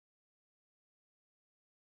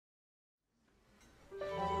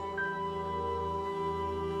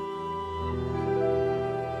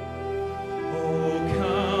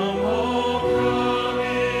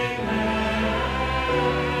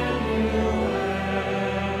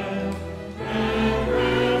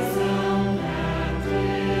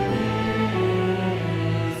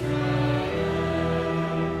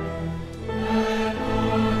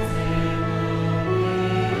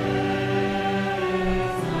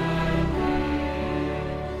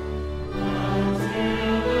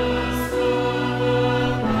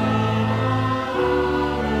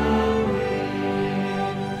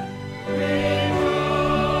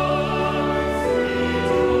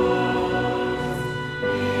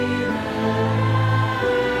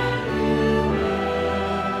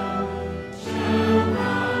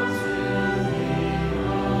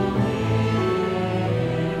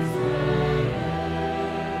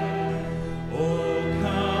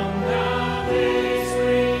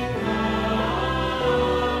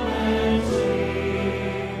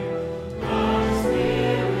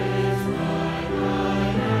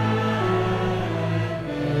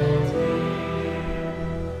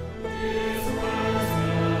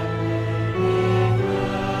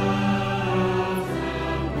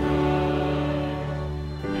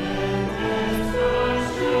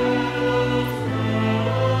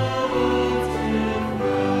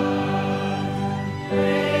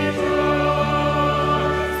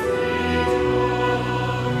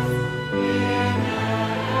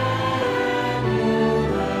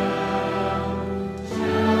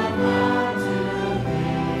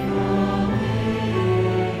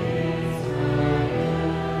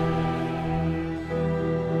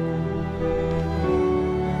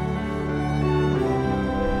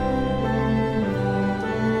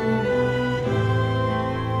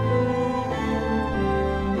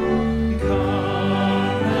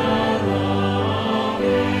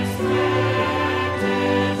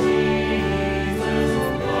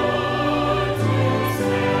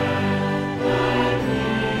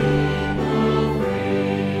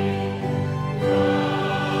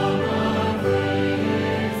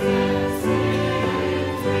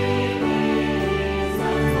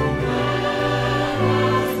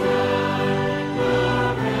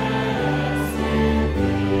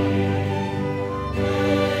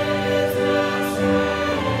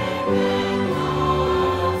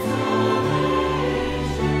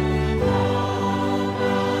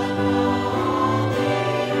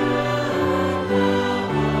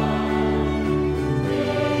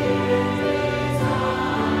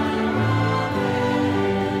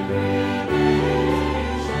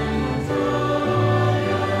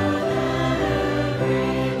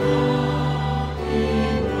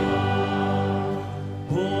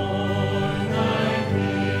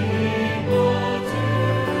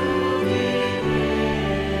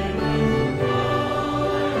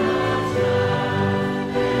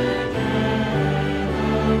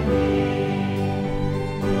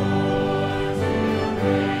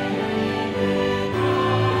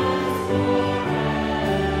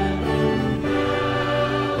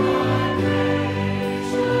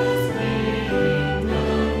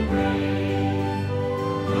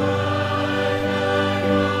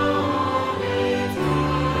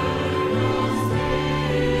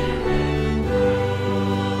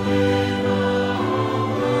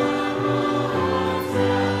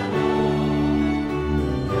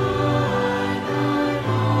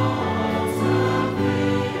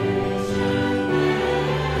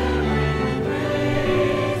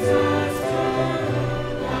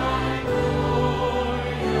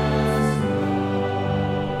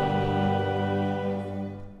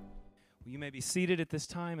seated at this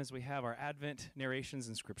time as we have our Advent narrations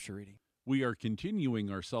and scripture reading. We are continuing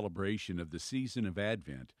our celebration of the season of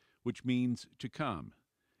Advent, which means to come.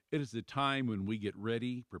 It is the time when we get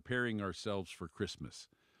ready, preparing ourselves for Christmas.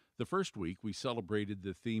 The first week, we celebrated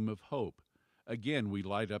the theme of hope. Again, we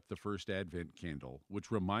light up the first Advent candle, which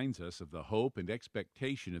reminds us of the hope and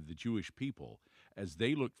expectation of the Jewish people as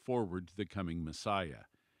they look forward to the coming Messiah.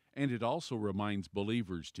 And it also reminds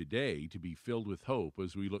believers today to be filled with hope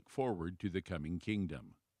as we look forward to the coming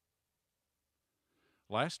kingdom.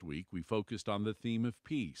 Last week, we focused on the theme of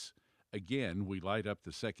peace. Again, we light up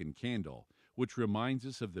the second candle, which reminds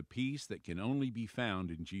us of the peace that can only be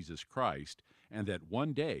found in Jesus Christ, and that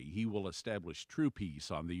one day He will establish true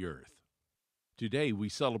peace on the earth. Today, we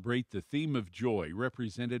celebrate the theme of joy,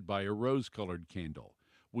 represented by a rose-colored candle.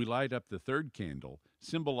 We light up the third candle,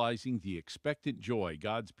 symbolizing the expectant joy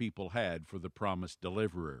God's people had for the promised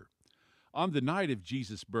deliverer. On the night of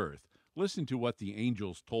Jesus' birth, listen to what the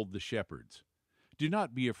angels told the shepherds. "Do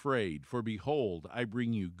not be afraid, for behold, I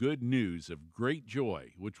bring you good news of great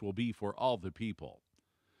joy, which will be for all the people."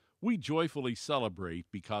 We joyfully celebrate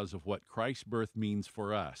because of what Christ's birth means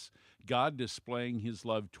for us, God displaying His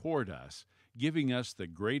love toward us, giving us the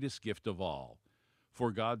greatest gift of all.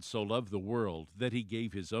 For God so loved the world that He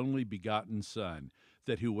gave His only begotten Son,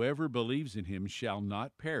 that whoever believes in Him shall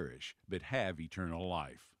not perish, but have eternal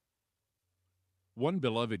life. One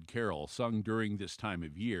beloved carol sung during this time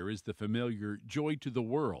of year is the familiar "Joy to the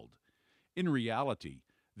World." In reality,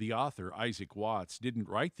 the author, Isaac Watts, didn't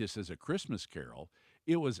write this as a Christmas carol.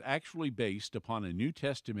 It was actually based upon a New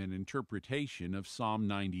Testament interpretation of Psalm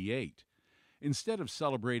 98. Instead of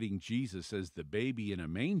celebrating Jesus as the baby in a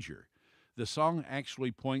manger, the song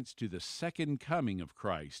actually points to the second coming of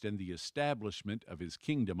Christ and the establishment of His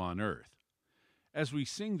kingdom on earth. As we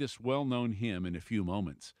sing this well-known hymn in a few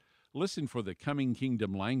moments, listen for the coming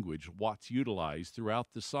kingdom language Watts utilized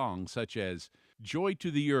throughout the song, such as, "Joy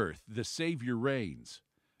to the earth, the Savior reigns.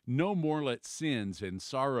 No more let sins and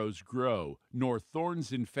sorrows grow, nor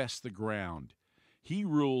thorns infest the ground. He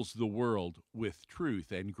rules the world with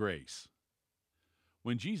truth and grace."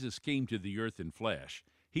 When Jesus came to the earth in flesh,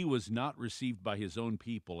 He was not received by His own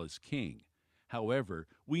people as king. However,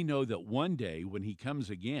 we know that one day when He comes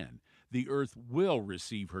again, the earth will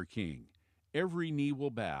receive her king. Every knee will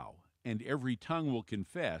bow, and every tongue will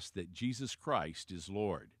confess that Jesus Christ is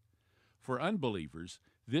Lord. For unbelievers,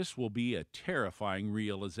 this will be a terrifying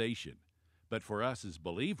realization. But for us as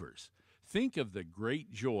believers, think of the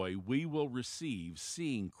great joy we will receive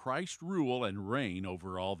seeing Christ rule and reign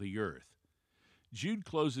over all the earth. Jude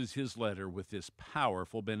closes his letter with this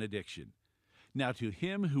powerful benediction. "Now to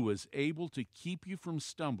Him who is able to keep you from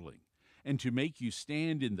stumbling, and to make you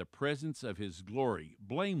stand in the presence of His glory,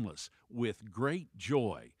 blameless, with great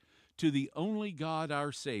joy, to the only God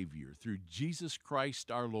our Savior, through Jesus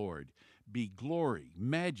Christ our Lord, be glory,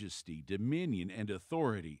 majesty, dominion, and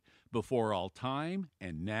authority before all time,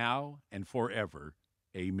 and now, and forever.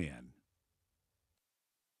 Amen."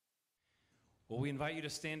 Well, we invite you to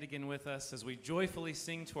stand again with us as we joyfully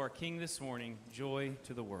sing to our King this morning, "Joy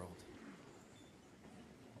to the World."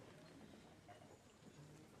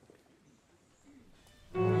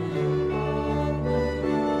 Amen.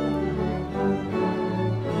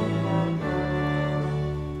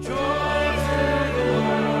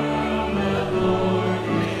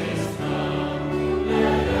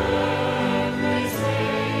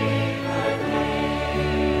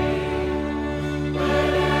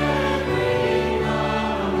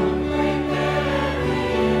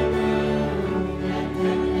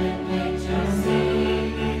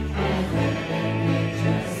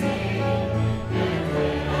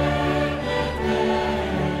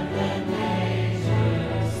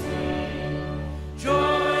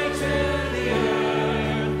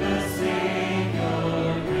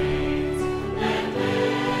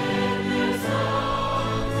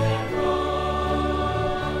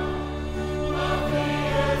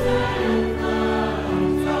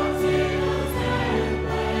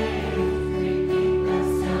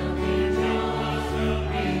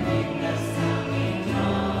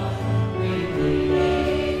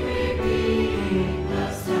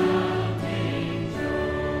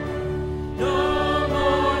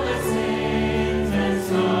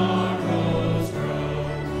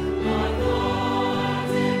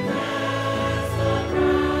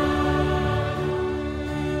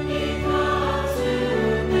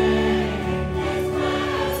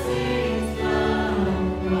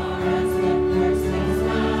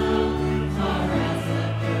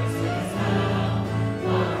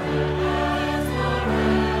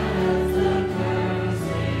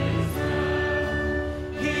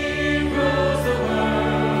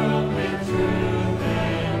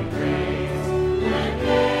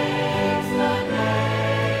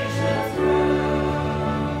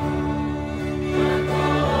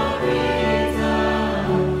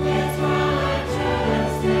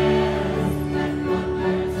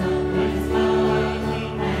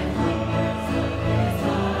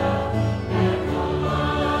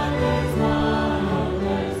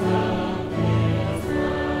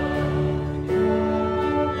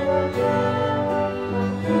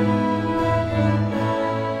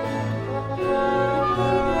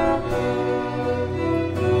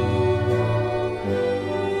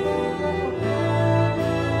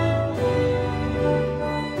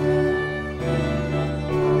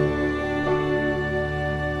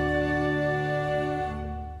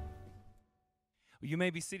 may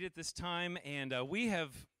be seated at this time, and we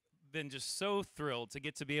have been just so thrilled to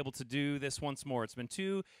get to be able to do this once more. It's been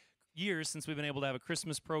 2 years since we've been able to have a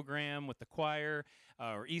Christmas program with the choir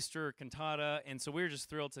or Easter cantata, and so we're just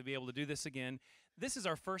thrilled to be able to do this again. This is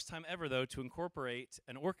our first time ever, though, to incorporate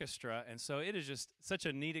an orchestra, and so it is just such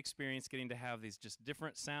a neat experience getting to have these just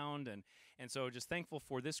different sound, and so just thankful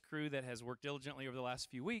for this crew that has worked diligently over the last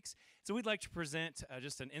few weeks. So we'd like to present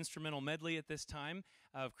just an instrumental medley at this time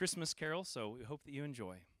of Christmas carols, so we hope that you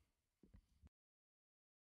enjoy.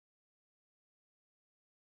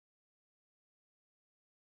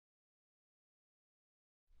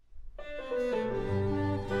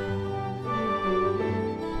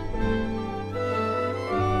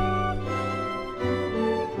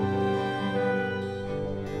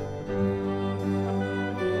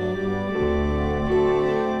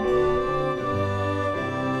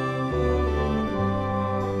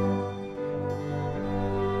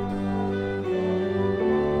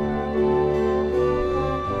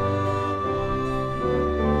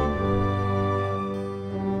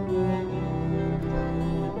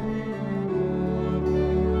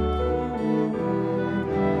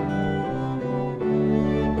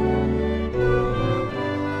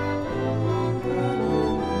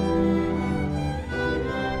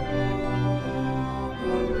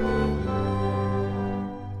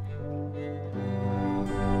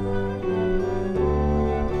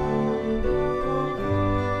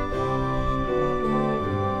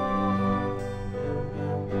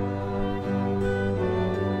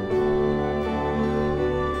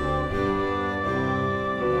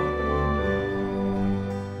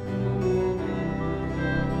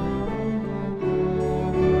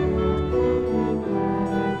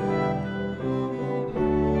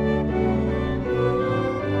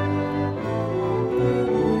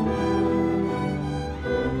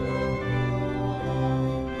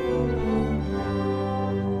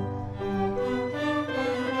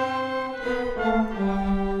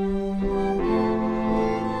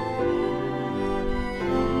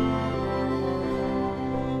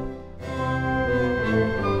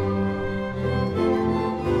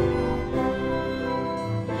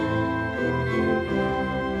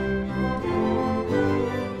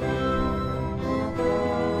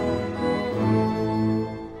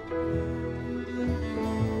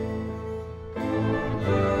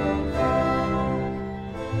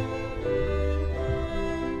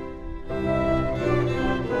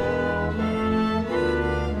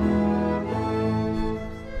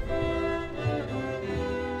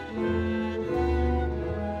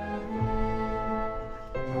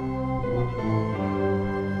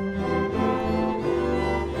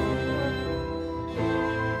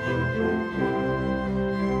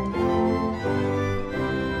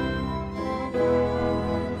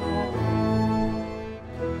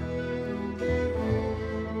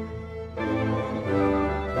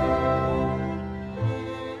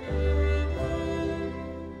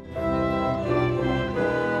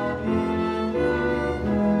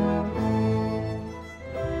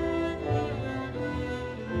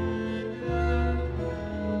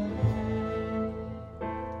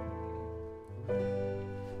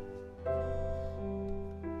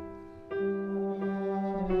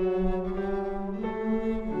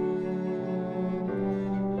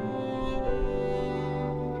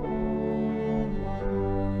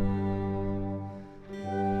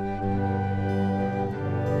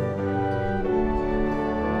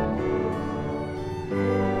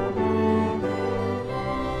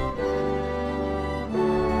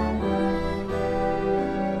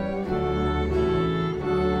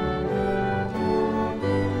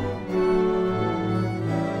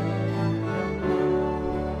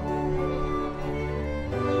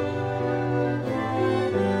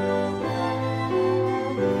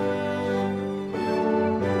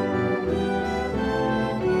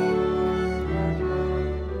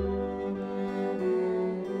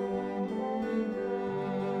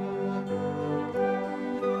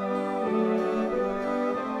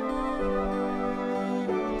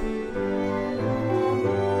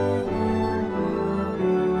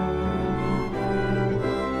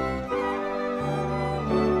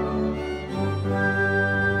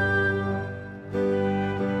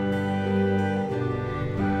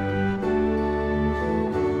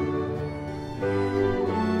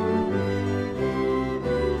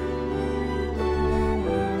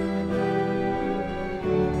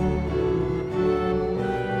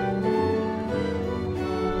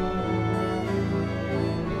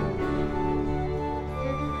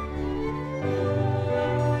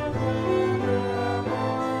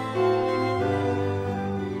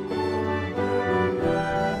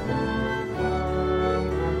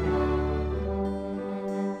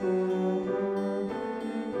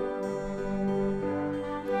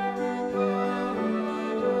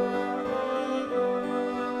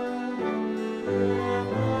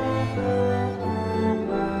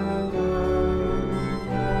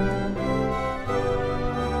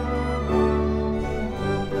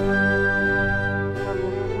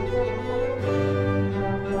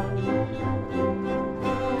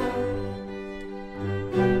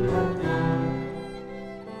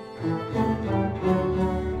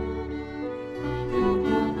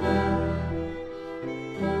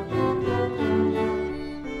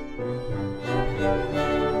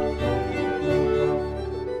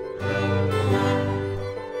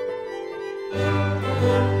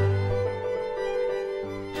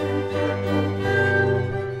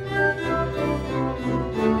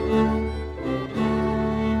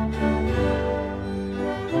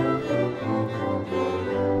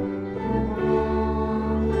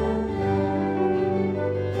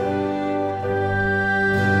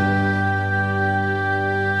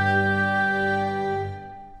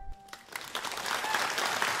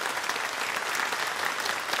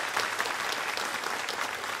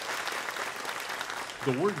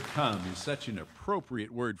 come is such an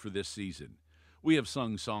appropriate word for this season. We have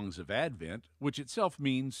sung songs of Advent, which itself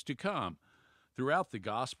means to come. Throughout the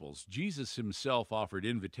Gospels, Jesus himself offered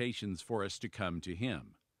invitations for us to come to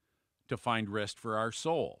him, to find rest for our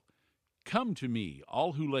soul. Come to me,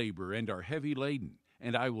 all who labor and are heavy laden,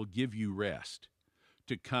 and I will give you rest.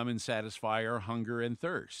 To come and satisfy our hunger and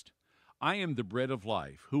thirst. I am the bread of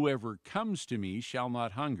life. Whoever comes to me shall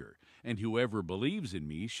not hunger, and whoever believes in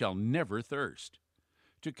me shall never thirst.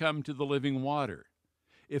 To come to the living water.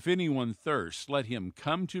 If anyone thirsts, let him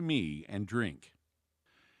come to me and drink.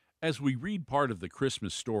 As we read part of the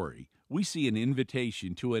Christmas story, we see an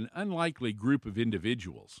invitation to an unlikely group of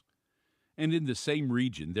individuals. And in the same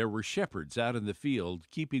region there were shepherds out in the field,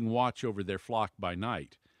 keeping watch over their flock by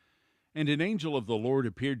night. And an angel of the Lord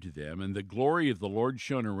appeared to them, and the glory of the Lord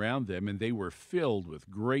shone around them, and they were filled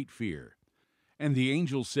with great fear. And the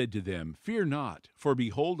angel said to them, Fear not, for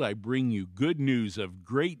behold, I bring you good news of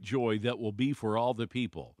great joy that will be for all the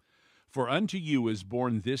people. For unto you is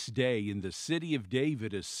born this day in the city of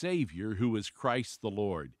David a Savior, who is Christ the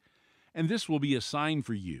Lord. And this will be a sign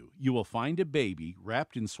for you. You will find a baby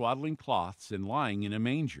wrapped in swaddling cloths and lying in a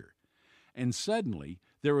manger. And suddenly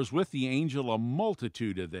there was with the angel a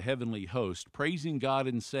multitude of the heavenly host, praising God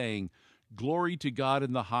and saying, Glory to God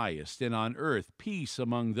in the highest, and on earth peace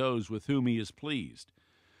among those with whom he is pleased.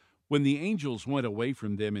 When the angels went away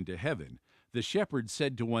from them into heaven, the shepherds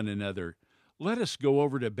said to one another, Let us go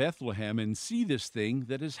over to Bethlehem and see this thing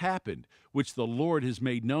that has happened, which the Lord has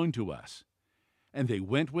made known to us. And they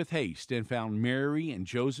went with haste and found Mary and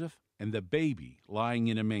Joseph and the baby lying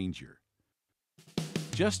in a manger.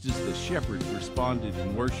 Just as the shepherds responded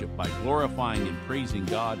in worship by glorifying and praising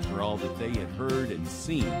God for all that they had heard and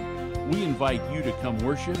seen, we invite you to come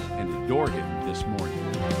worship and adore him this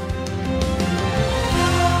morning.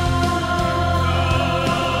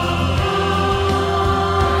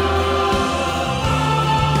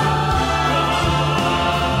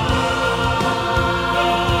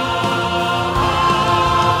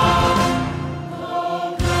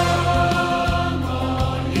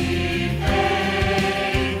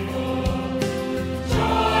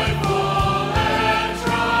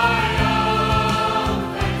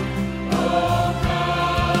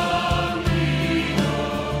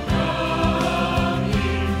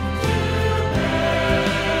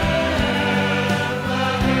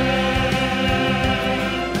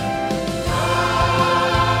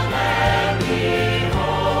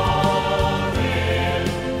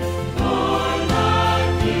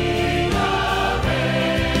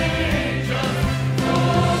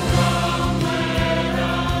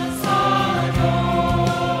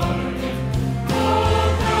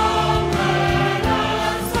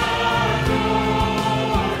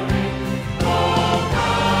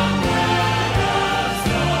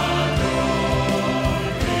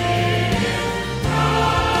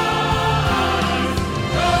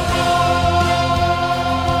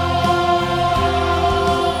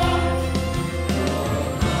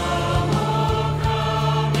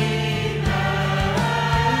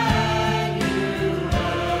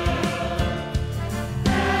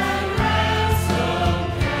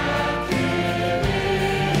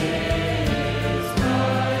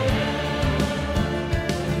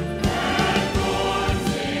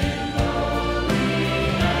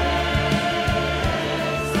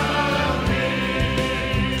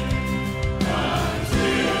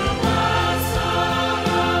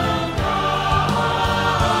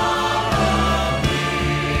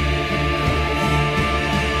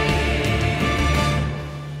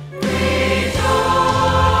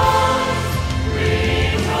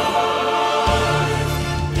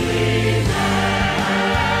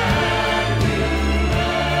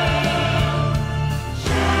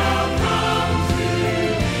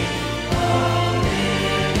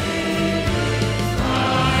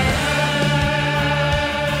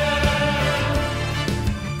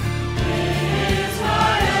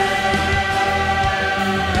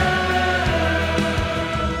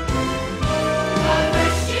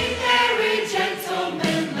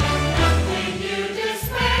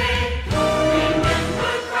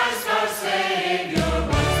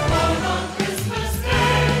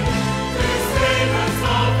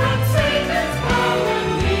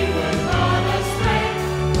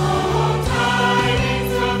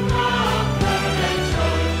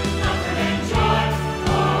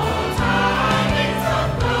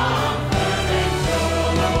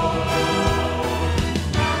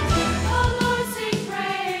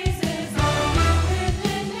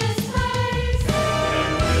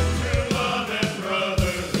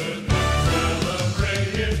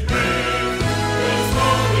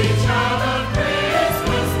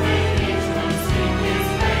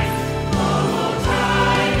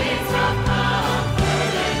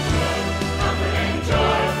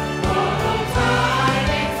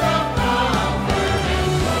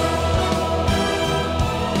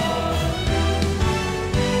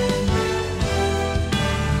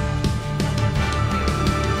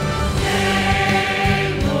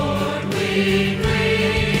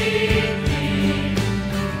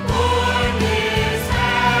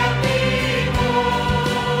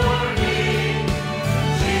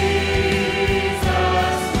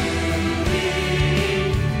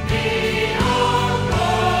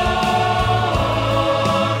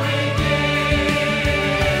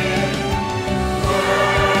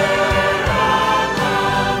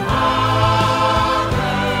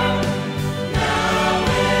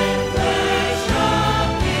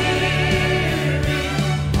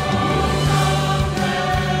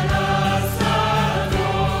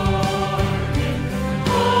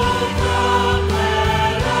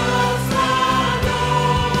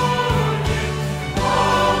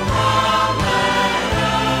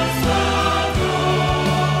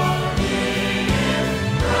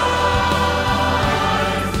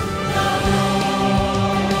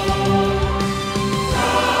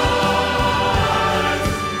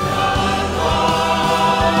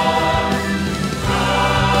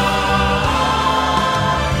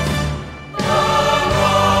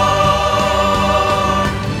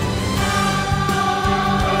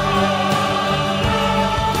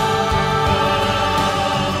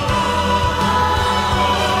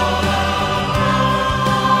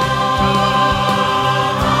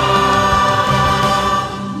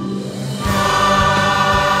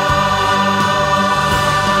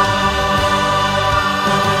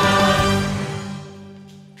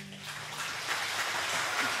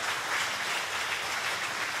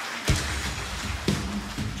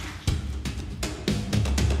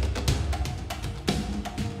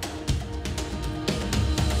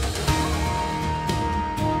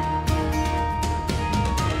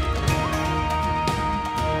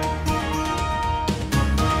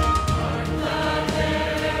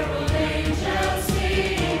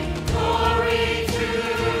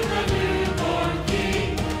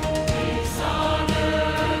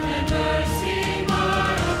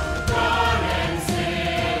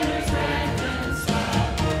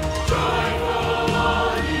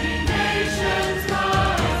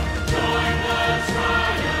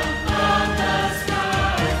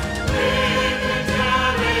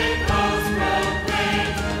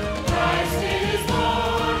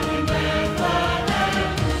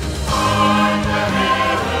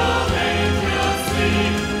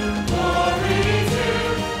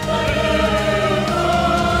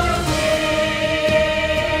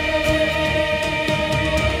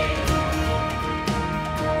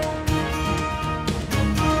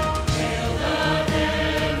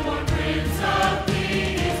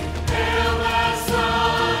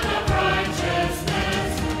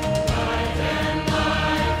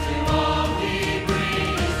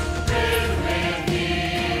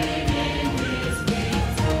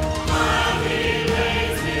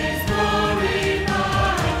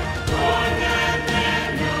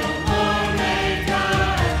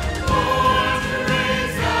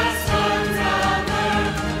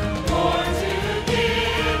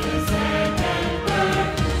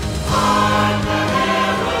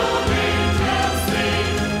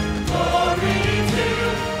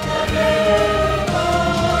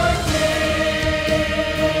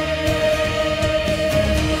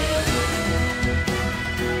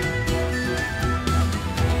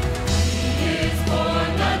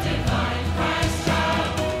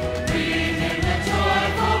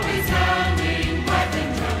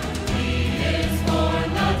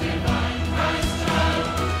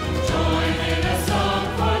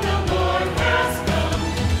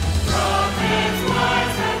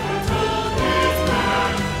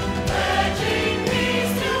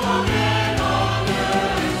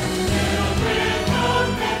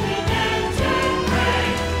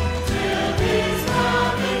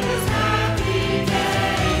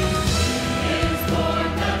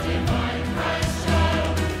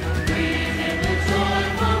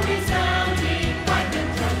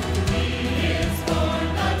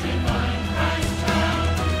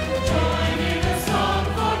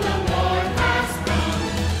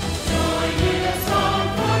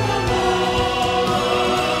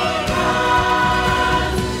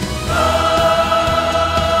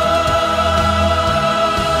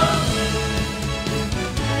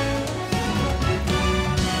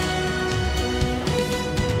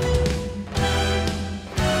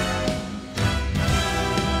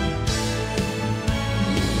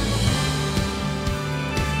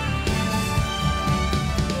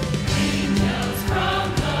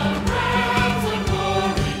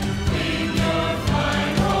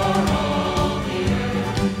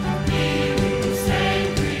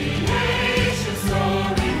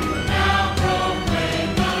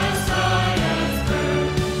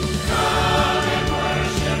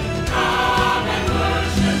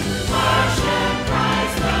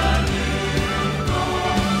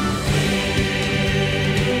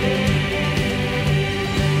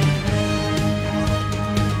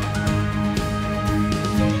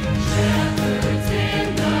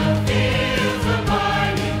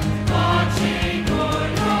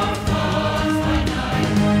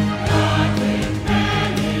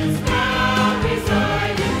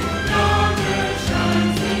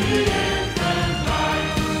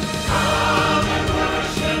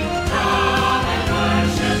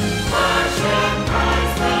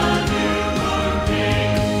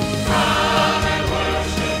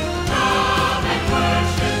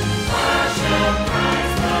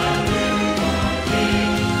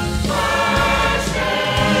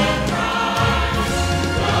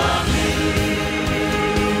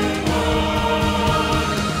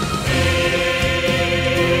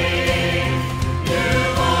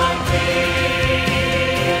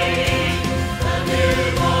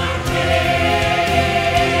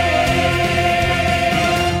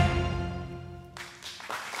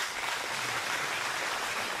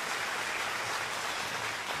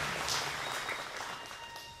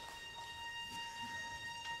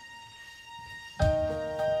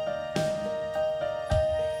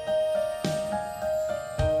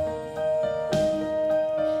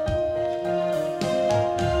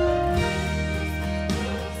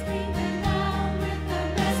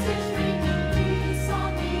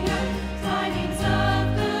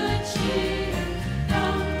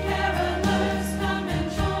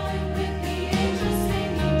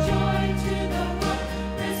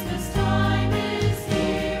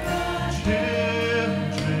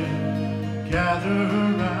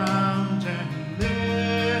 Gather around and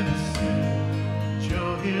listen.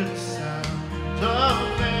 You'll hear the sound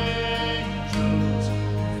of angels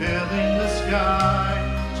filling the sky,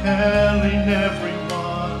 telling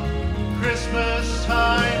everyone Christmas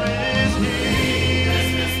time is here.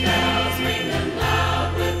 Christmas bells ring them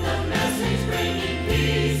loud with the message bringing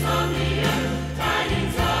peace on the earth,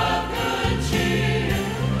 tidings of good cheer.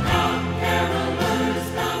 Come, carolers,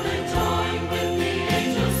 come and join with the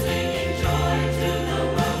angels singing joy to the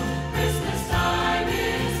world. Christmas time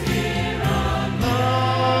is here again.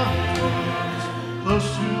 Loved ones close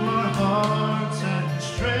to our hearts and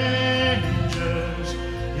strangers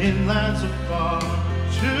in lands afar,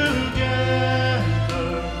 together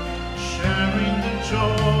sharing the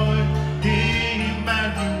joy,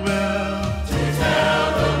 Emmanuel. To tell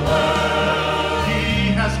the world He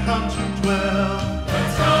has come to dwell. the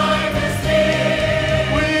time is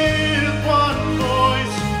here. With one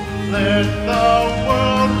voice, let the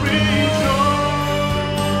world rejoice.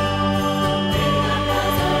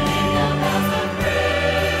 Ring the bells of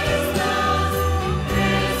Christmas,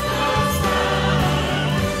 Christmas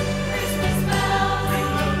time. Christmas bells, ring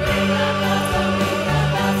the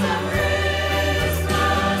bells of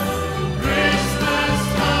Christmas. Christmas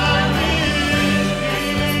time is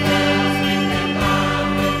here. Bells ring them loud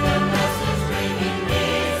with the message bringing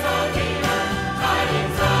peace on the earth,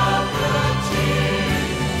 tidings of good cheer.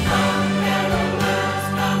 Come, carolers,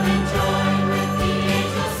 come and join with the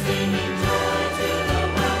angels singing joy to the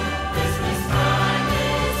world. Christmas time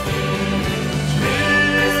is here.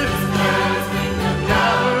 Christmas bells ring them loud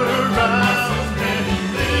Gather with the around message bringing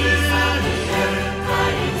and peace on the earth,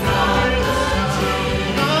 tidings of good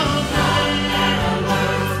cheer. Come,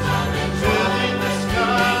 carolers, come and join filling the with the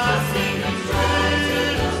sky. angels singing joy to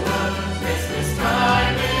the world. Christmas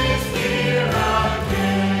time is here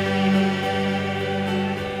again.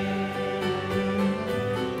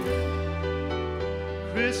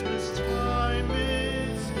 Christmas time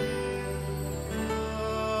is here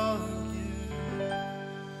again.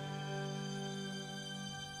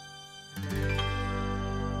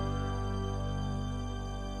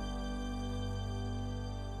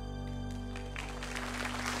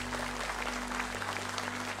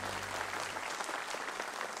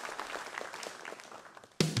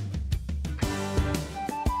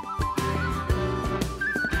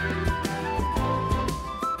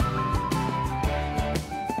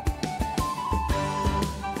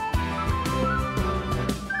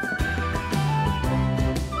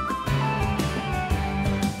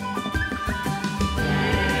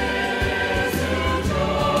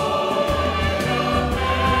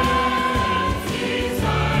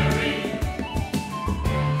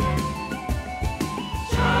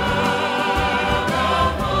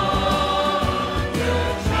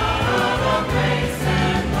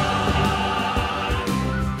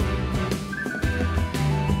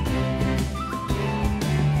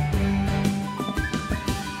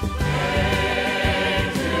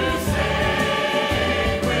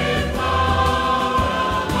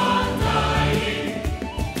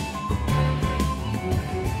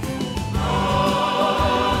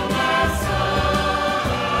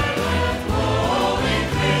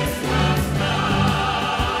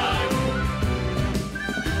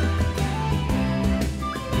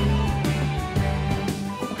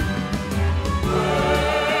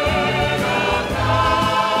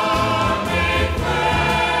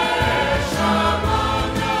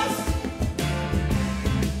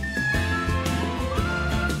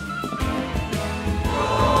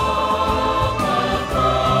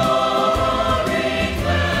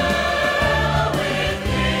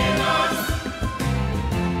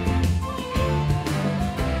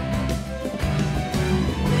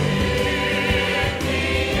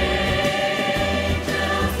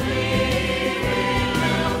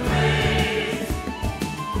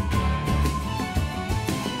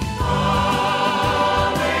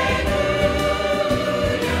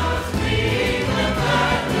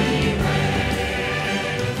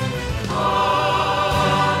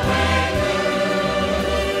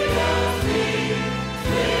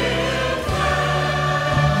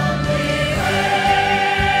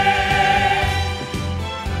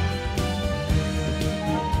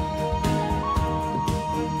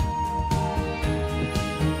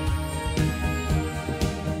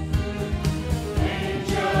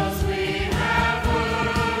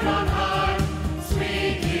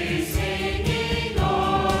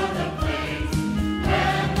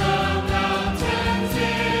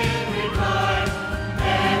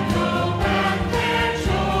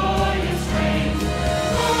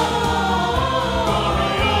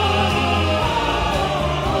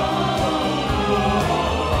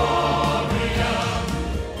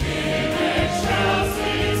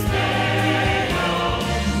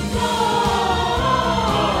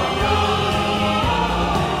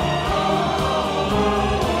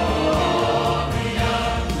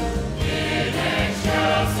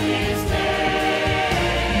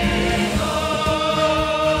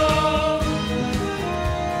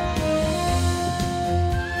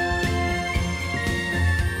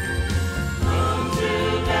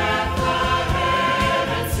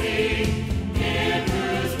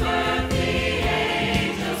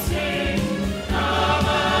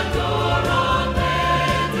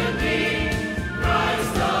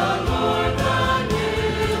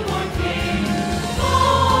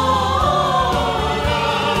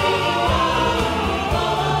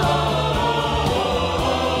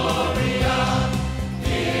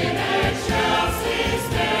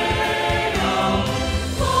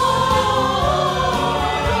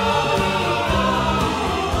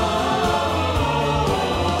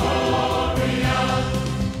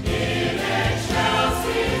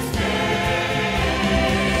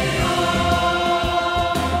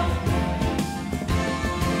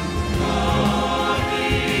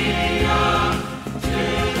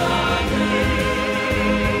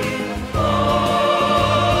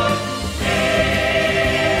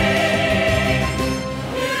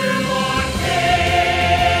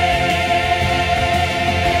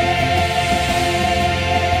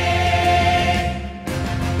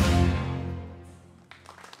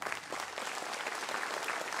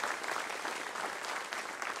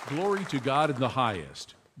 to God in the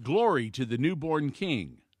highest. Glory to the newborn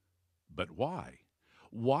King. But why?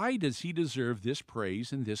 Why does he deserve this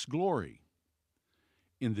praise and this glory?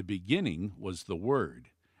 In the beginning was the Word,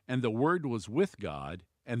 and the Word was with God,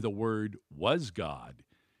 and the Word was God.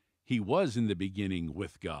 He was in the beginning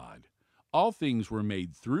with God. All things were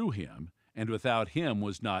made through him, and without him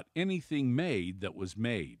was not anything made that was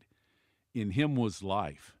made. In him was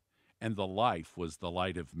life, and the life was the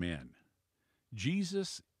light of men.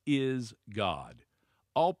 Jesus is God.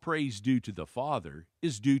 All praise due to the Father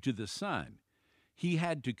is due to the Son. He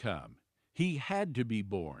had to come. He had to be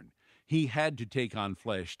born. He had to take on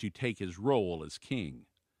flesh to take his role as king.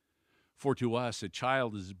 For to us a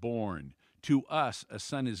child is born, to us a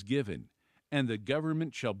son is given, and the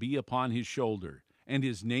government shall be upon his shoulder, and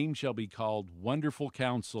his name shall be called Wonderful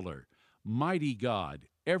Counselor, Mighty God,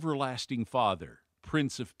 Everlasting Father,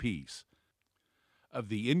 Prince of Peace. Of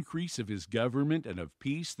the increase of his government and of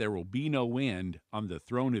peace there will be no end on the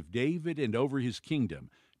throne of David and over his kingdom,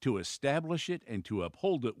 to establish it and to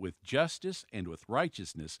uphold it with justice and with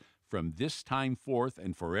righteousness from this time forth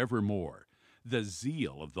and forevermore. The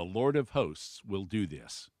zeal of the Lord of hosts will do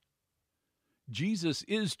this. Jesus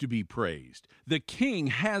is to be praised. The King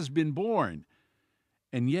has been born.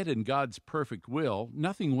 And yet in God's perfect will,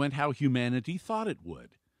 nothing went how humanity thought it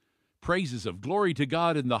would. Praises of glory to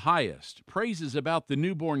God in the highest, praises about the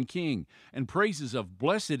newborn King, and praises of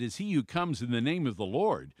blessed is he who comes in the name of the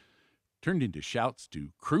Lord, turned into shouts to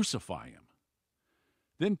crucify him.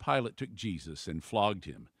 Then Pilate took Jesus and flogged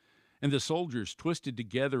him, and the soldiers twisted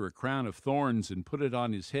together a crown of thorns and put it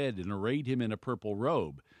on his head and arrayed him in a purple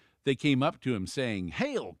robe. They came up to him, saying,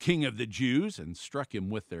 "Hail, King of the Jews!" and struck him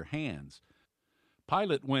with their hands.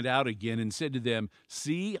 Pilate went out again and said to them,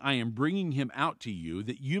 "See, I am bringing him out to you,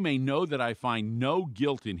 that you may know that I find no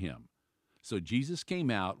guilt in him." So Jesus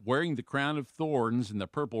came out, wearing the crown of thorns and the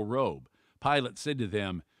purple robe. Pilate said to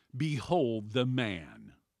them, "Behold the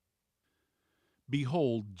man."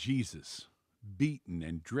 Behold Jesus, beaten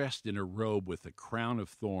and dressed in a robe with a crown of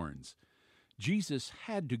thorns. Jesus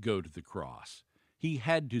had to go to the cross. He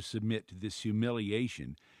had to submit to this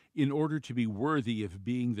humiliation in order to be worthy of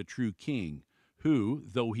being the true king, who,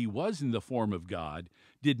 though he was in the form of God,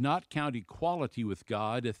 did not count equality with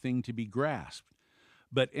God a thing to be grasped,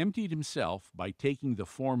 but emptied himself by taking the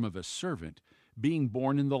form of a servant, being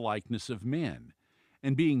born in the likeness of men.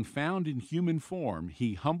 And being found in human form,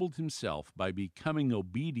 he humbled himself by becoming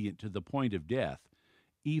obedient to the point of death,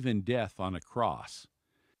 even death on a cross.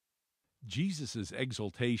 Jesus'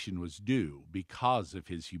 exaltation was due because of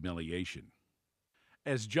his humiliation.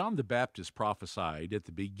 As John the Baptist prophesied at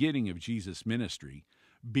the beginning of Jesus' ministry,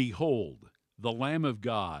 "Behold, the Lamb of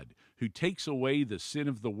God, who takes away the sin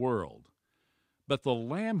of the world." But the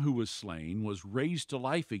Lamb who was slain was raised to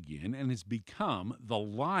life again and has become the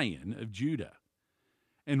Lion of Judah.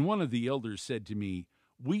 And one of the elders said to me,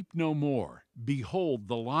 "Weep no more. Behold,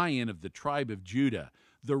 the Lion of the tribe of Judah,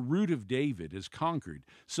 the Root of David, has conquered,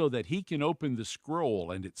 so that he can open the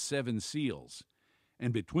scroll and its 7 seals."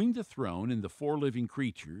 And between the throne and the 4 living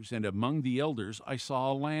creatures and among the elders I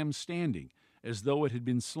saw a lamb standing, as though it had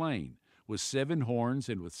been slain, with 7 horns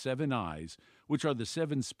and with 7 eyes, which are the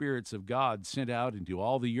 7 spirits of God sent out into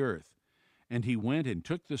all the earth. And he went and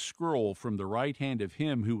took the scroll from the right hand of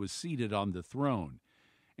him who was seated on the throne.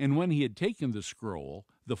 And when he had taken the scroll,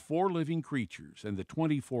 the 4 living creatures and the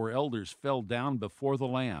 24 elders fell down before the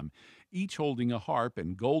Lamb, each holding a harp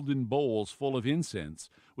and golden bowls full of incense,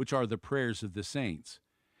 which are the prayers of the saints.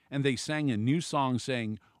 And they sang a new song,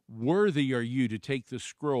 saying, "Worthy are you to take the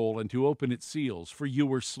scroll and to open its seals, for you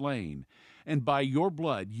were slain. And by your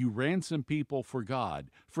blood you ransomed people for God,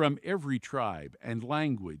 from every tribe and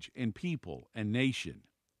language and people and nation."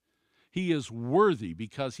 He is worthy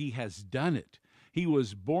because he has done it. He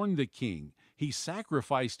was born the king. He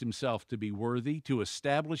sacrificed himself to be worthy to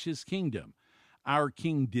establish his kingdom. Our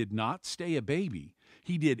king did not stay a baby.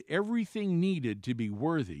 He did everything needed to be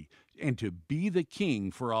worthy and to be the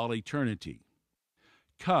king for all eternity.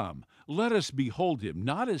 Come, let us behold him,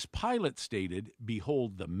 not as Pilate stated,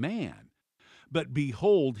 "Behold the man," but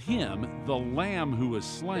behold him, the Lamb who was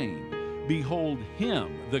slain. Behold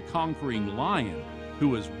him, the conquering Lion,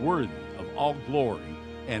 who is worthy of all glory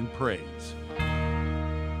and praise.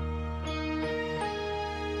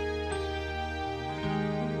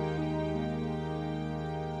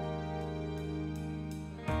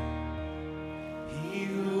 He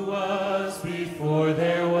who was before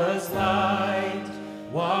there was light,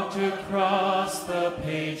 walked across the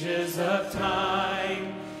pages of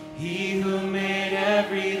time. He who made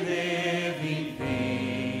every living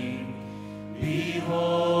thing,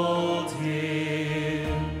 behold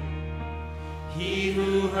him. He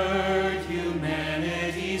who heard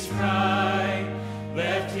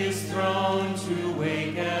known to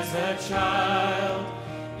wake as a child,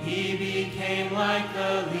 he became like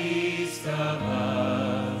the least of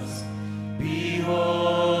us.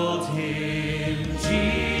 Behold him,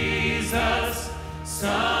 Jesus,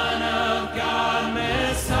 Son of God,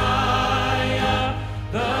 Messiah,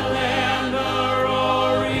 the Lamb, the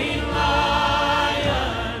roaring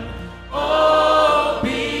Lion. Oh,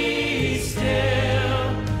 be still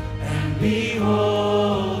and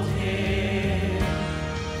behold him.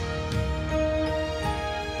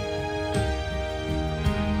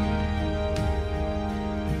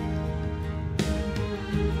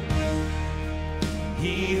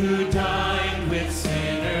 He who dined with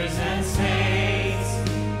sinners and saints,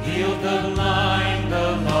 healed the blind,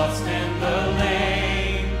 the lost, and the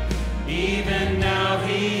lame. Even now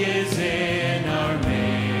he is in our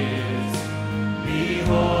midst.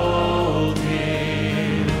 Behold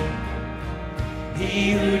him.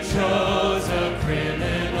 He who chose a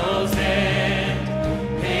criminal's end,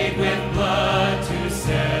 paid with blood to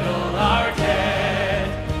settle our debt,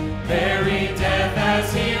 buried death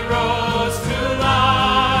as he rose to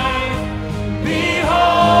life.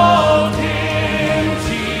 Behold him,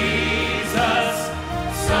 Jesus,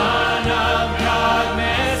 Son of God,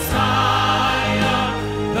 Messiah,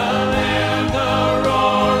 the Lamb, the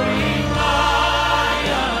roaring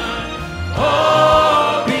Lion.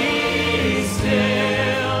 Oh, be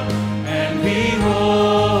still and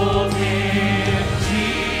behold him,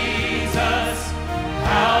 Jesus,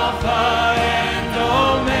 Alpha and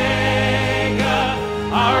Omega,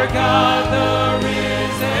 our God, the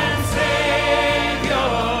risen Savior.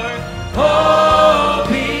 Oh,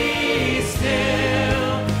 be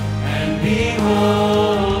still and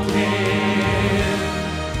behold him.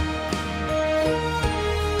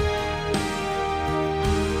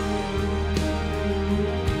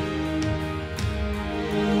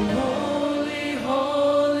 Holy,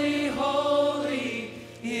 holy, holy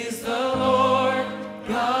is the Lord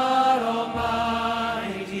God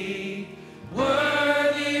Almighty.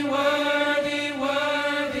 Worthy, worthy,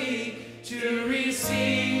 worthy to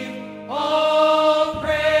receive all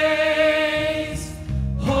praise.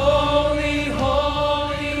 Holy, holy,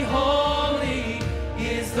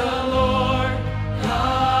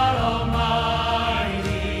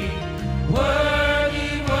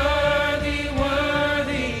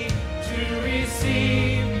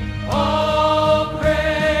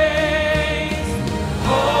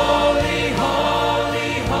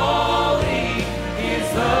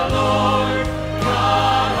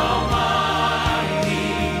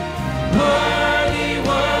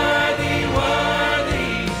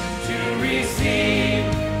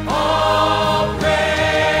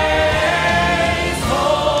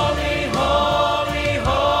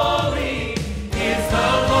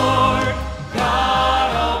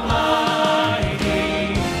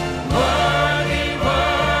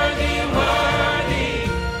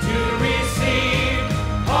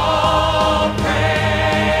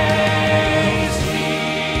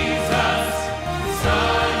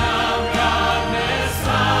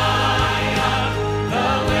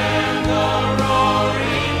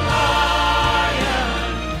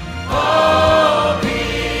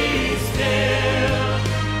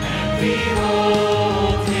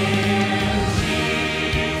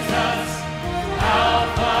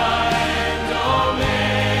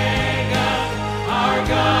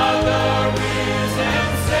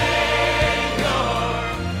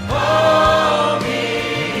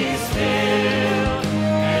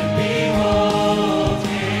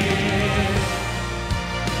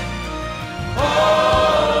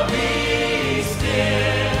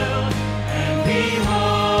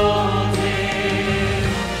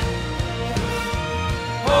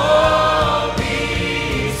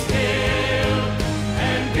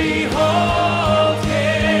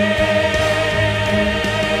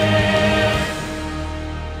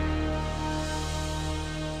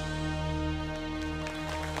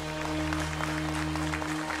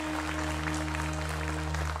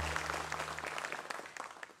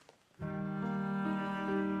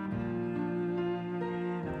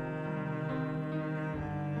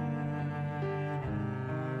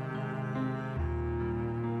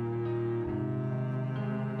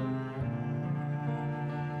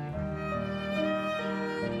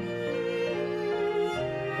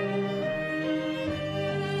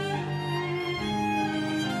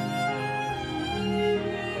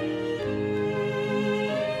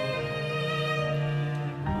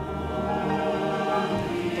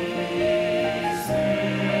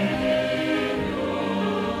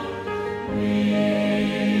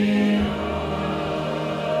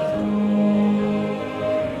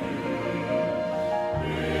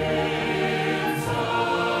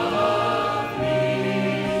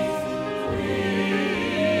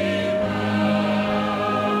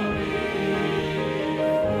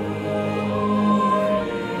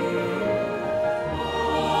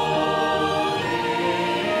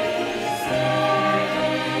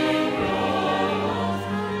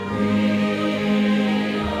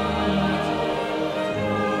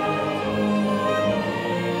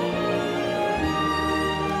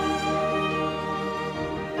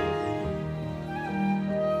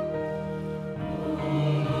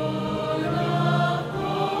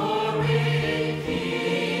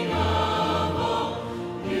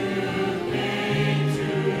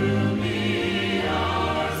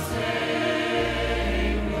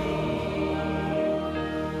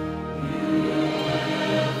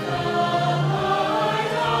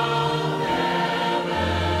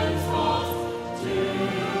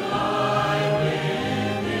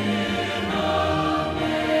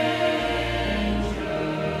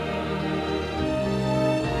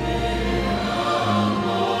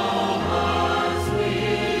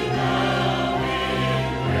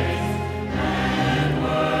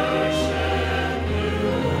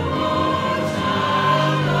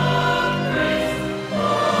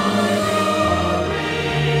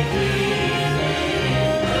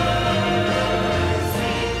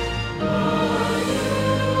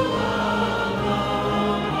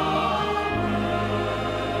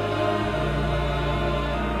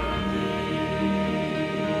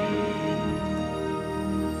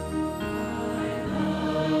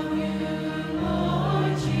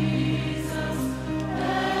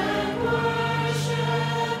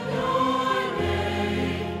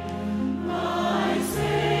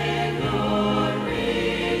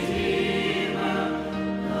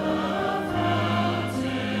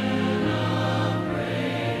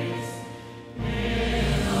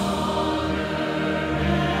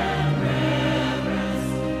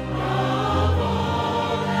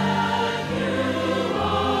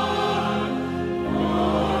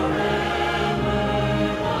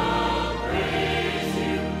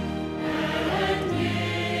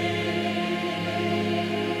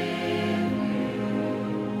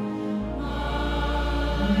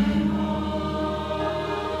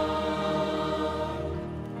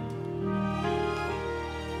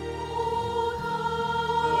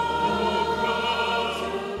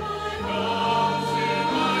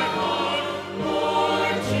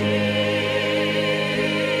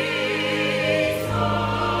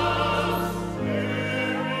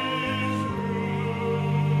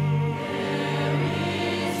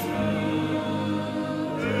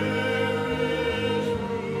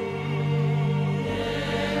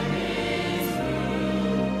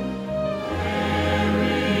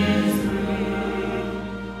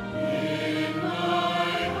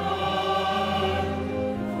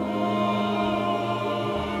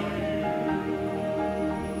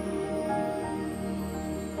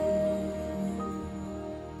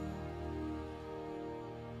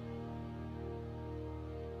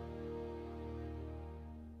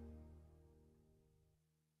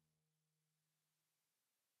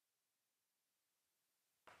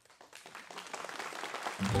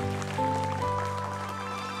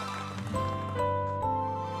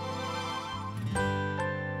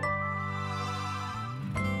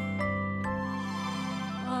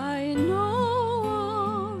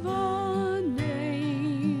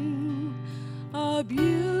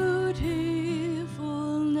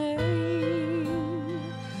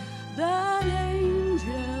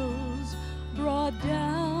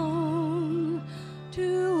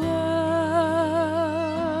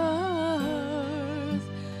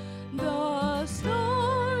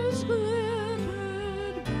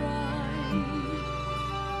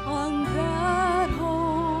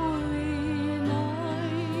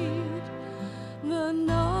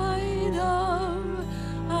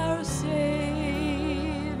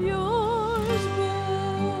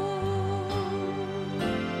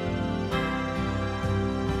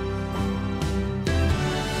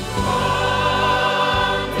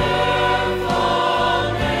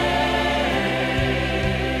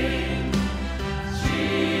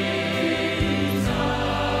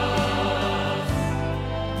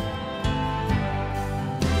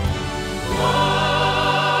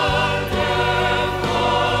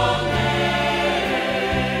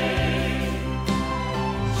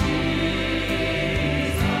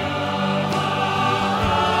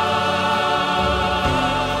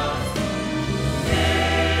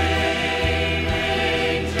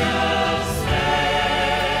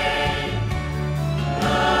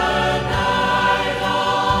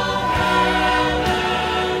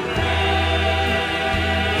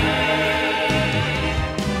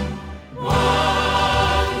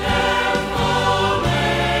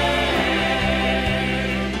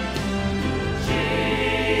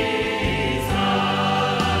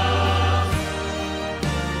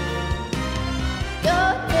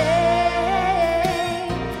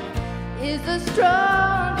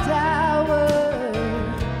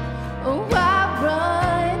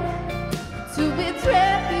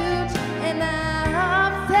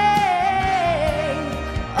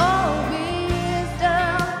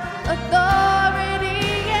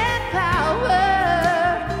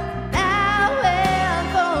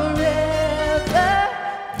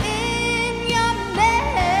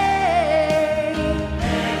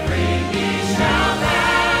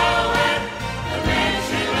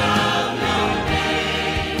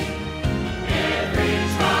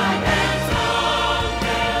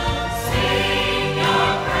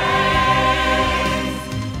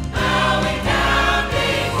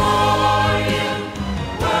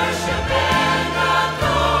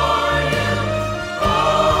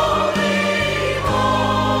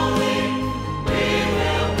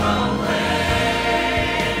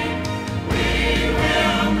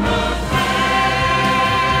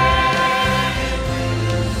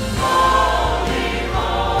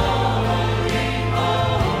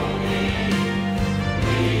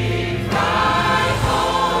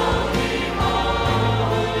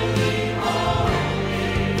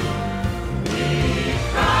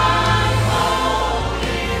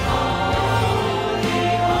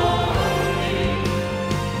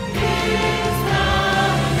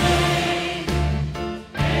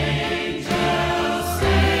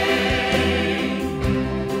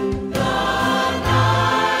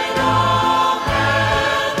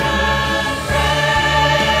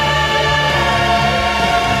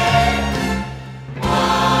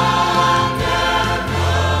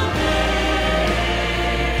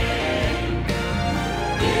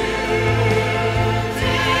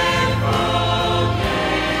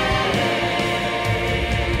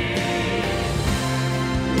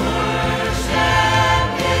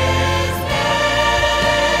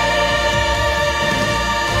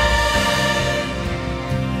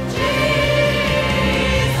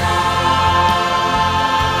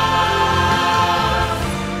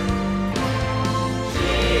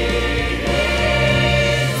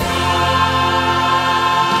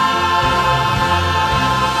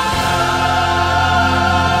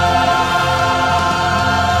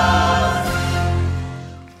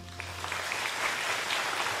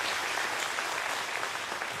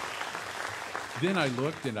 I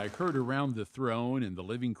looked, and I heard around the throne and the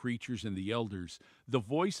living creatures and the elders the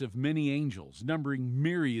voice of many angels, numbering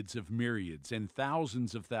myriads of myriads and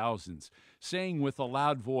thousands of thousands, saying with a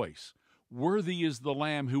loud voice, "Worthy is the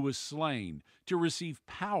Lamb who was slain to receive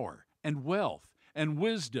power and wealth and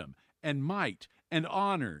wisdom and might and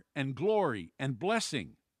honor and glory and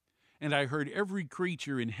blessing." And I heard every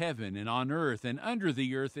creature in heaven and on earth and under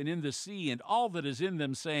the earth and in the sea and all that is in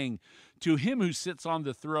them saying, "To him who sits on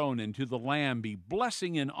the throne and to the Lamb be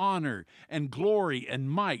blessing and honor and glory and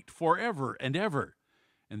might forever and ever."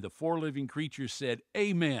 And the four living creatures said,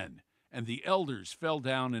 "Amen." And the elders fell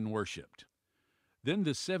down and worshipped. Then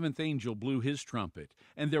the seventh angel blew his trumpet,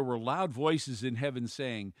 and there were loud voices in heaven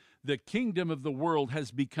saying, "The kingdom of the world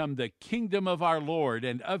has become the kingdom of our Lord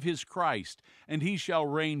and of his Christ, and he shall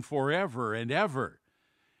reign forever and ever."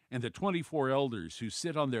 And the 24 elders who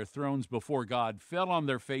sit on their thrones before God fell on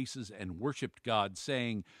their faces and worshipped God,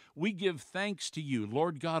 saying, "We give thanks to you,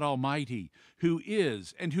 Lord God Almighty, who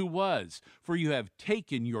is and who was, for you have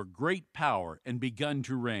taken your great power and begun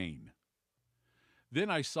to reign."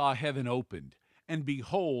 Then I saw heaven opened, and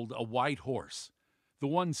behold, a white horse. The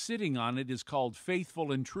one sitting on it is called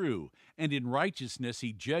Faithful and True, and in righteousness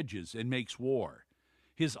he judges and makes war.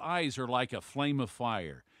 His eyes are like a flame of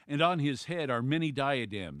fire, and on his head are many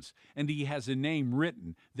diadems, and he has a name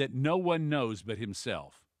written that no one knows but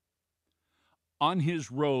himself. On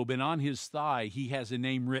his robe and on his thigh he has a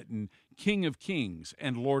name written, King of Kings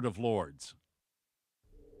and Lord of Lords.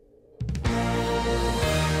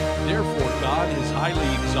 Therefore God has highly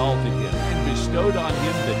exalted him and bestowed on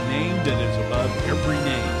him the name that is above every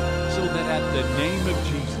name, so that at the name of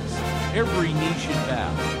Jesus every knee should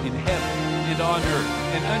bow, in heaven and on earth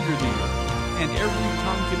and under the earth, and every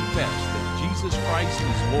tongue confess that Jesus Christ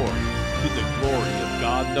is Lord, to the glory of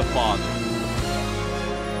God the Father.